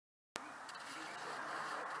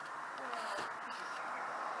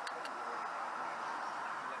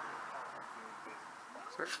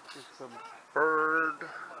It's a bird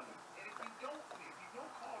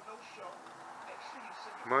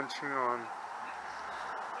munching on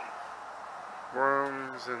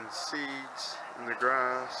worms and seeds in the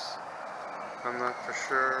grass. I'm not for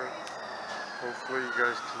sure. Hopefully you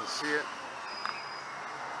guys can see it.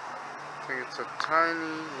 I think it's a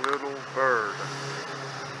tiny little bird.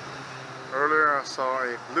 Earlier I saw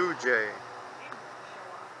a blue jay.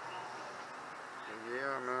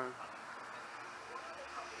 Yeah, man.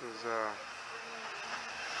 There's a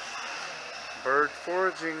bird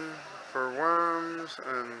foraging for worms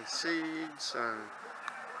and seeds and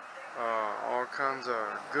all kinds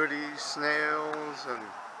of goodies, snails, and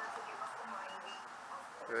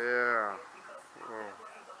yeah,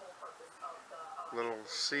 little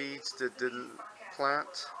seeds that didn't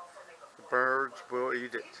plant. The birds will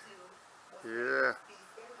eat it. Yeah,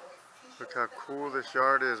 look how cool this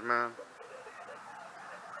yard is, man.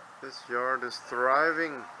 This yard is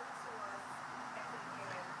thriving.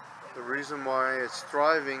 The reason why it's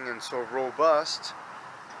thriving and so robust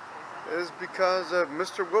is because of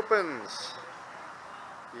Mr. Whoopins.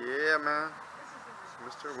 Yeah, man.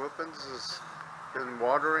 Mr. Whoopins has been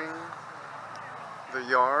watering the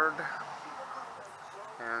yard,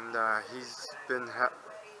 and he's been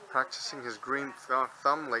practicing his green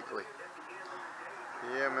thumb lately.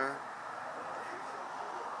 Yeah, man.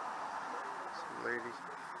 Some lady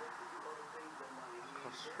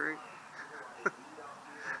across the street. I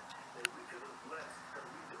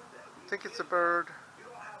think it's a bird.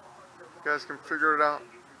 You guys can figure it out.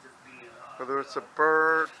 Whether it's a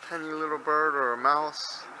bird, tiny little bird, or a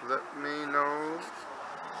mouse, let me know.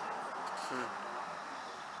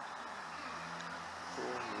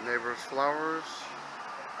 Cool. Neighbor's flowers,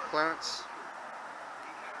 plants.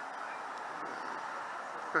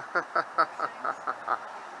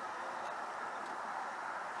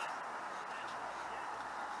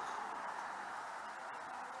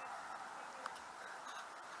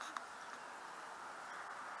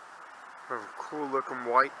 A cool looking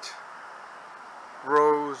white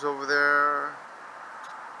rose over there.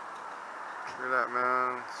 Look at that,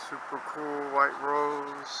 man. Super cool white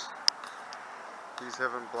rose. These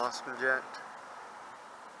haven't blossomed yet.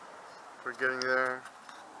 We're getting there.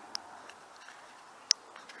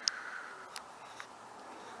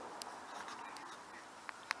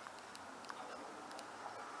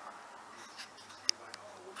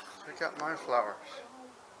 Check out my flowers.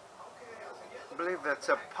 I believe that's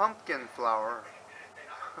a pumpkin flower,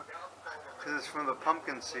 because it's from the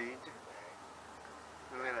pumpkin seed.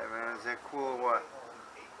 Look at that, man. Is that cool or what?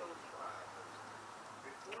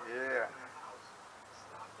 Yeah.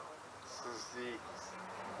 This is the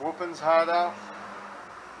Whoopins hideout.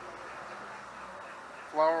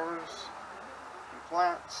 Flowers and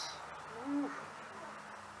plants. Woo.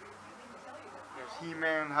 There's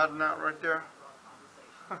He-Man hiding out right there.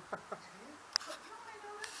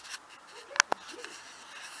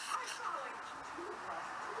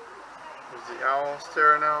 There's the owl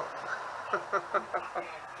staring out.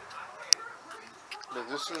 But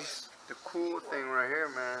this is the cool thing right here,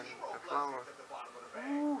 man. The flower.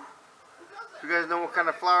 Woo. If you guys know what kind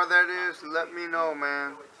of flower that is, let me know,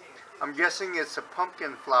 man. I'm guessing it's a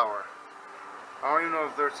pumpkin flower. I don't even know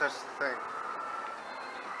if there's such a thing.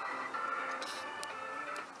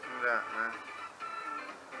 Look at that, man.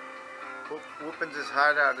 Whoopins'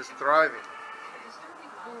 hideout is thriving.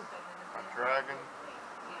 A dragon.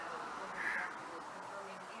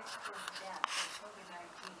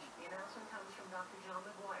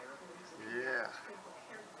 Yeah.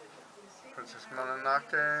 Princess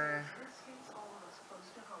Mononoke.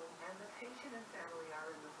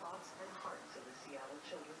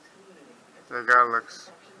 That guy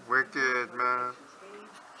looks wicked, man.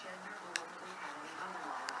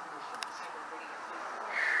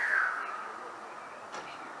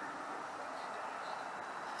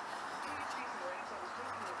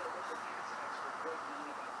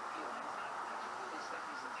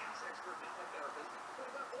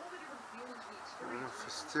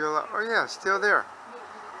 Still, oh yeah, still there.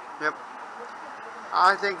 Yep.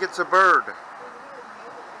 I think it's a bird.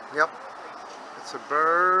 Yep. It's a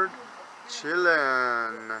bird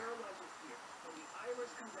chilling.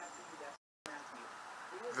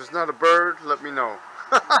 If it's not a bird, let me know.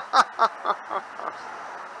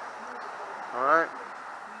 Alright.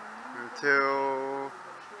 Until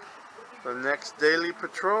the next daily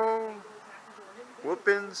patrol,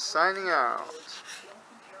 Whoopins signing out.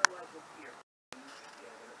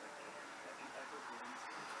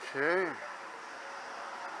 Okay.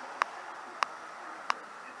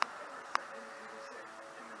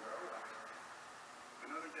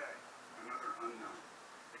 Another day, another unknown.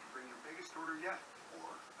 They can bring your biggest order yet.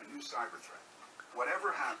 cyber threat.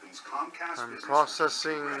 Whatever happens, Comcast I'm Business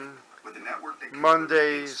processing with a network that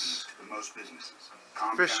Monday's to most businesses.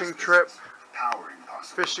 fishing trip. Powering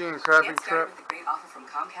Fishing and crabbing Get trip. started with a great offer from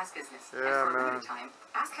Comcast Business. Yeah, and for a man. limited time,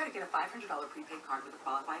 ask how to get a $500 prepaid card with a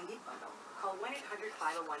qualifying geek bundle. Call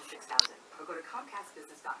 1-800-501-6000 or go to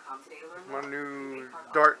ComcastBusiness.com today to learn more. My new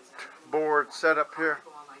dart board setup here.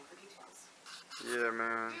 Go online for details. Yeah,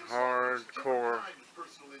 man. Hardcore.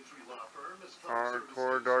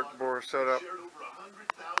 Hardcore dartboard setup. Shared over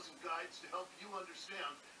 100,000 guides to help you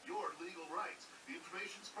understand your legal rights. The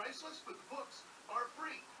information's priceless, but the books are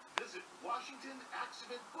free. Visit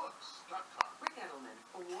WashingtonAccidentBooks.com. Rick Edelman,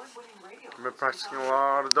 award-winning radio I've been practicing a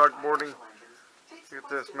lot of dartboarding. Look at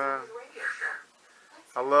this, man.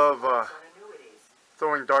 I love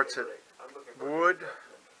throwing darts at wood.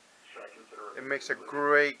 It makes a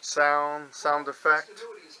great sound effect.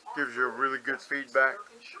 Gives you a really good feedback.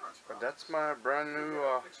 But that's my brand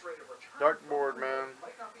new dartboard, man.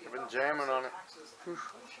 I've been jamming on it. Whew.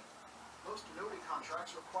 Most annuity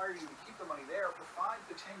contracts require you to keep the money there for 5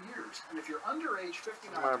 to 10 years. And if you're under age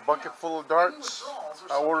 59, My bucket full of darts.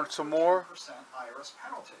 I ordered some more. IRS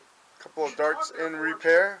penalty. A couple of darts in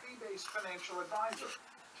repair. Fee-based financial advisor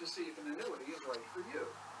to see if an annuity is right for you,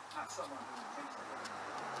 not someone who thinks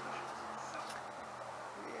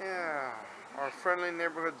they're Yeah, our friendly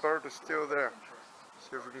neighborhood bird is still there.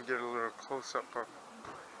 See if we can get a little close up of.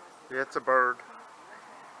 Yeah, it's a bird.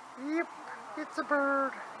 Yep, it's a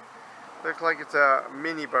bird. Looks like it's a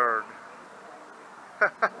mini bird.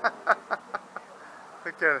 Look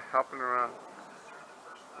at it hopping around.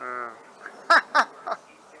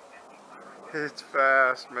 It's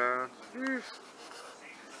fast, man.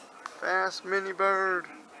 Fast mini bird.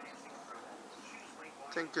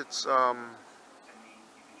 I think it's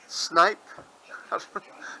snipe. I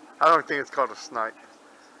don't think it's called a snipe.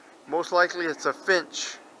 Most likely it's a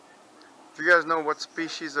finch. If you guys know what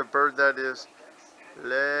species of bird that is,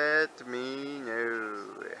 let me know.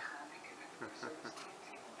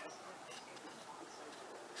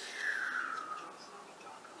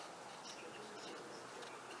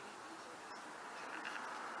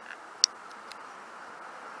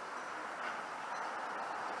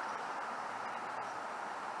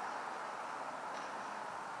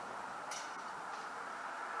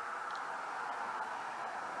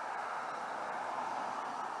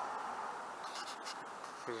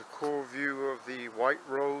 There's a cool view of the white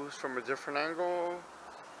rose from a different angle.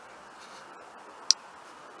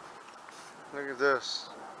 Look at this.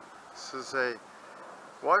 This is a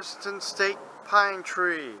Washington State pine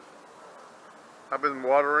tree. I've been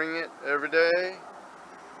watering it every day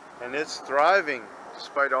and it's thriving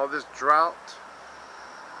despite all this drought.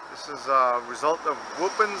 This is a result of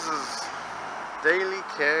Whoopins' daily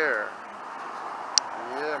care.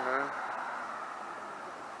 Yeah, man.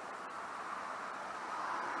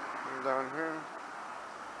 Down here.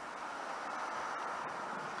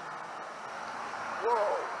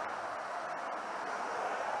 Whoa!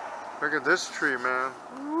 Look at this tree, man.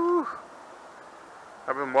 Woo!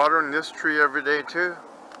 I've been watering this tree every day too.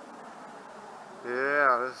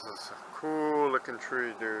 Yeah, this is a cool looking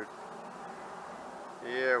tree, dude.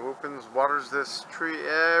 Yeah, Whoopins waters this tree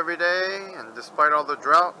every day, and despite all the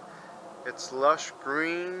drought, it's lush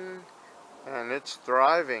green and it's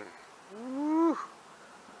thriving. Woo!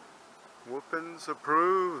 Whoopins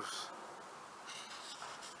approves.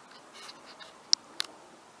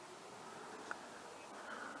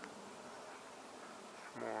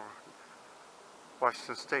 More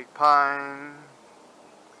Washington State pine.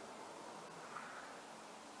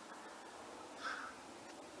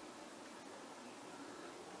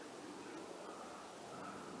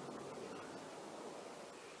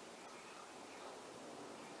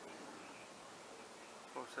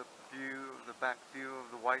 Close-up view of the back view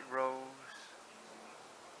of the white rose.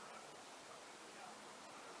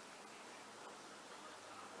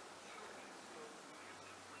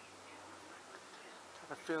 I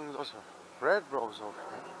have a feeling those are red rose over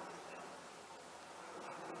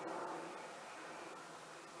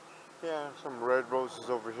here. Yeah, some red roses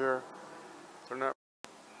over here. They're not.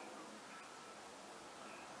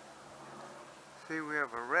 See, we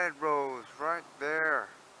have a red rose right there.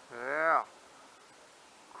 Yeah.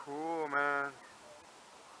 Cool, man.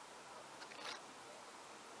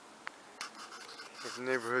 There's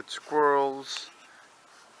neighborhood squirrels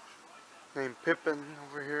named Pippin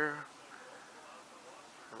over here.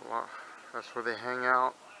 That's where they hang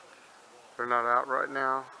out. They're not out right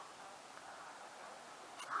now.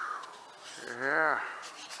 Yeah.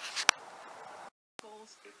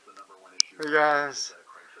 Hey guys,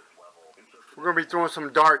 we're gonna be throwing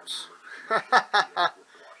some darts.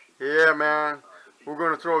 Yeah, man. We're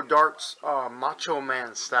going to throw darts Macho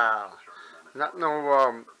Man style. Not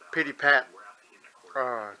no pity pat,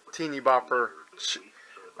 teeny bopper,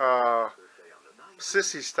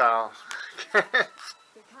 sissy style.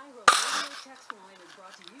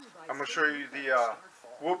 I'm going to show you the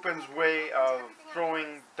Whoopin's way of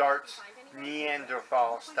throwing darts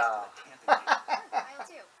Neanderthal style.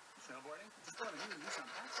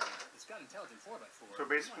 So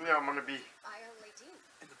basically I'm going to be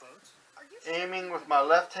aiming with my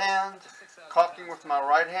left hand, cocking with my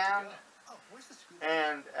right hand,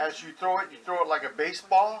 and as you throw it like a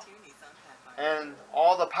baseball, and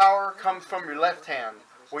all the power comes from your left hand.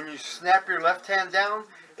 When you snap your left hand down,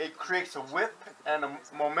 it creates a whip and a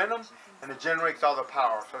momentum, and it generates all the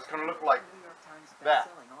power. So it's going to look like that.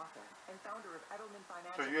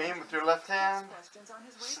 So you aim with your left hand,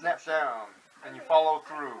 snap down, and you follow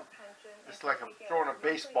through. It's like throwing a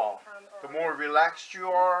baseball. The more relaxed you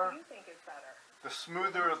are, the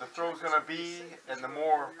smoother the throw's going to be, and the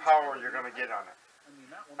more power you're going to get on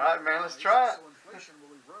it. Alright, man, let's try it.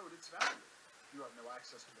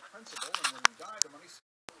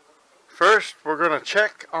 First, we're going to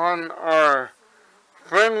check on our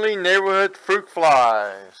friendly neighborhood fruit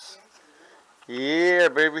flies. Yeah,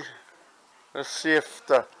 baby. Let's see if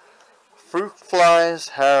the fruit flies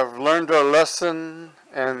have learned their lesson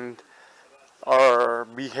and are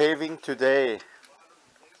behaving today.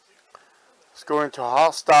 Let's go into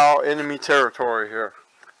hostile enemy territory here.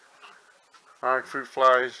 Alright, fruit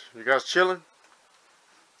flies, you guys chilling?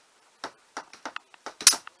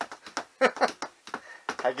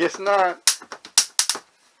 I guess not.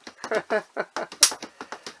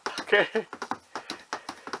 Okay.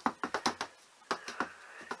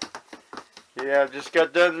 Yeah, I just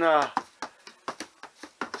got done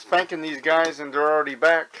spanking these guys and they're already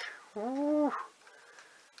back. Woo.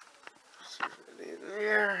 See if it's in the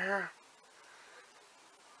air here.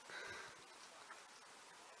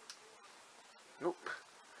 Nope.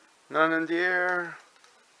 None in the air.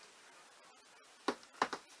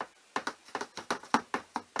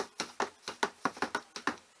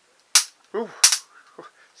 Ooh.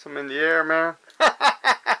 Some in the air, man.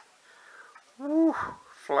 Woo.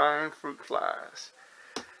 Flying fruit flies.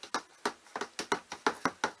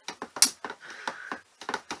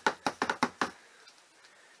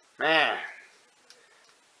 Man,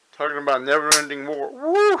 talking about never-ending war.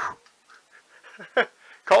 Woo!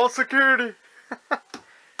 Call security.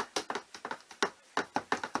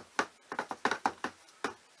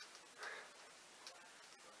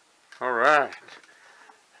 All right,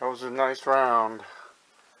 that was a nice round.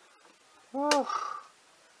 Woo.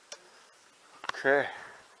 Okay.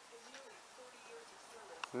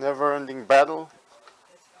 Never-ending battle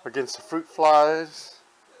against the fruit flies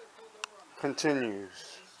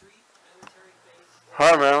continues.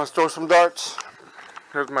 Alright, man, let's throw some darts.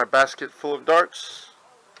 Here's my basket full of darts.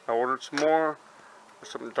 I ordered some more. There's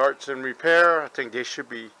some darts in repair. I think they should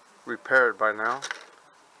be repaired by now.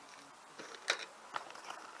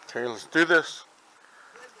 Okay, let's do this.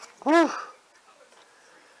 Woo.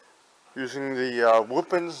 Using the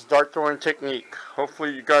Whoopin's dart throwing technique.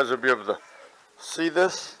 Hopefully you guys will be able to see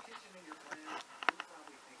this.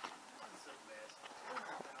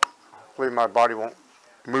 Hopefully my body won't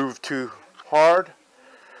move too hard.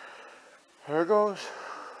 There it goes.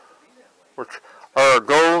 Our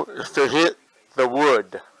goal is to hit the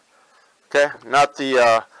wood. Okay, not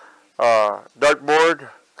the dartboard,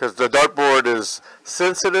 because the dartboard is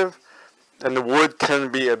sensitive and the wood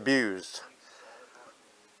can be abused.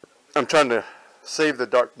 I'm trying to save the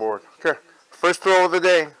dartboard. Okay, first throw of the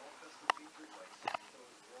day.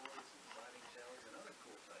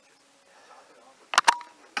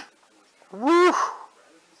 Woo!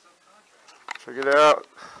 Check it out.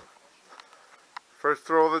 First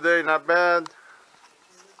throw of the day, not bad.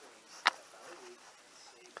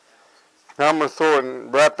 Now I'm going to throw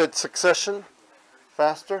in rapid succession,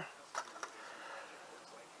 faster.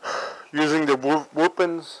 Using the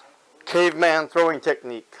Whoopin's caveman throwing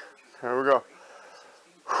technique. Here we go.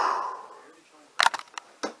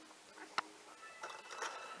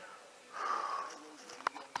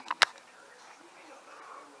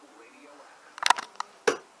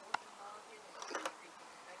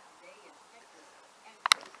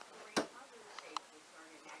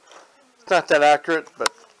 It's not that accurate,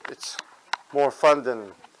 but it's more fun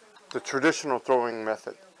than the traditional throwing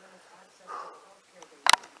method.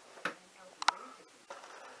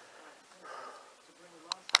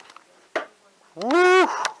 Woo!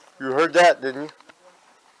 You heard that, didn't you?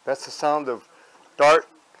 That's the sound of dart,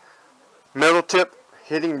 metal tip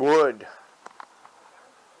hitting wood.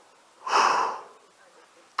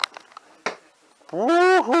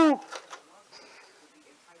 Woohoo!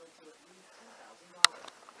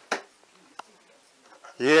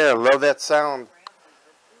 Yeah, love that sound.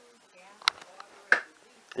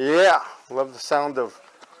 Yeah, love the sound of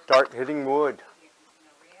dart hitting wood.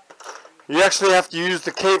 You actually have to use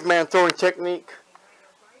the caveman throwing technique,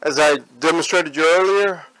 as I demonstrated you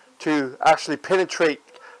earlier, to actually penetrate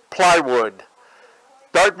plywood.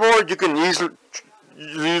 Dartboard, you can easily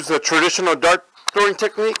use the traditional dart throwing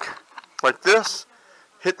technique, like this.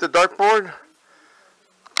 Hit the dartboard.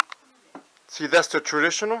 See, that's the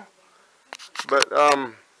traditional. But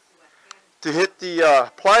to hit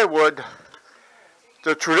the plywood,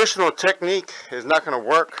 the traditional technique is not going to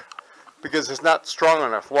work because it's not strong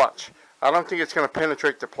enough. Watch. I don't think it's going to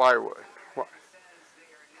penetrate the plywood. Watch.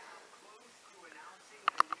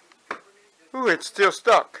 Ooh, it's still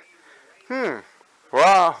stuck.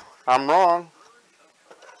 Wow, I'm wrong.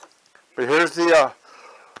 But here's the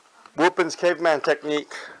Whoopin's caveman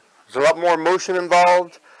technique. There's a lot more motion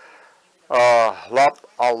involved. A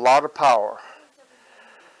lot of power.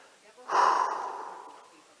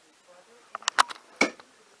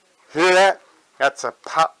 Hear that? That's a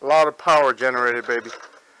lot of power generated, baby.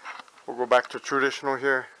 We'll go back to traditional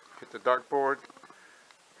here. Get the dartboard.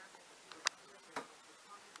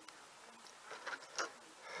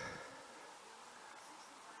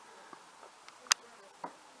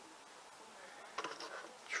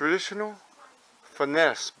 Traditional,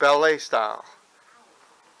 finesse, ballet style.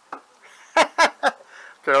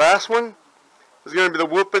 The last one is going to be the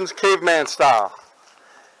Whoopin's caveman style.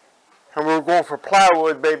 And we're going for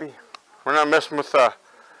plywood, baby. We're not messing with the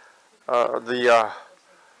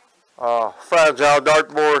fragile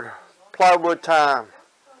dartboard. Plywood time.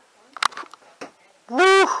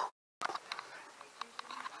 Woo!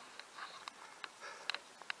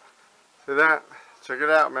 See that? Check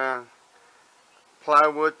it out, man.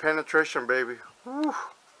 Plywood penetration, baby. Woo!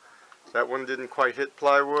 That one didn't quite hit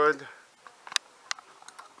plywood.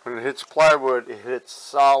 When it hits plywood, it hits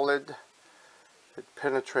solid. It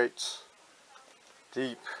penetrates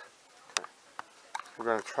deep. Okay. We're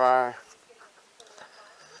going to try.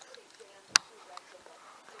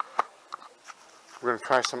 We're going to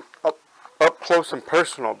try some up close and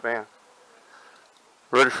personal, man.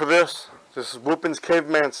 Ready for this? This is Whoopin's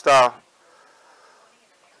caveman style.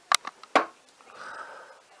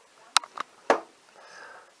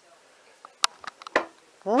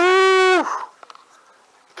 Woo!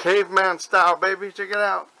 Caveman style, baby. Check it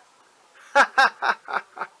out.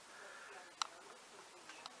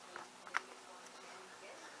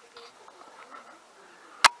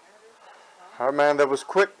 Alright, man, that was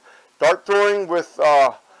quick dart throwing with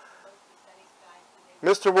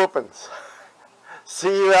Mr. Whoopins.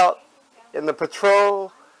 See you out in the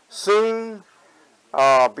patrol soon,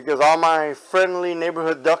 because all my friendly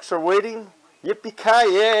neighborhood ducks are waiting.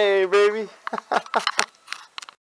 Yippee-ki-yay, baby.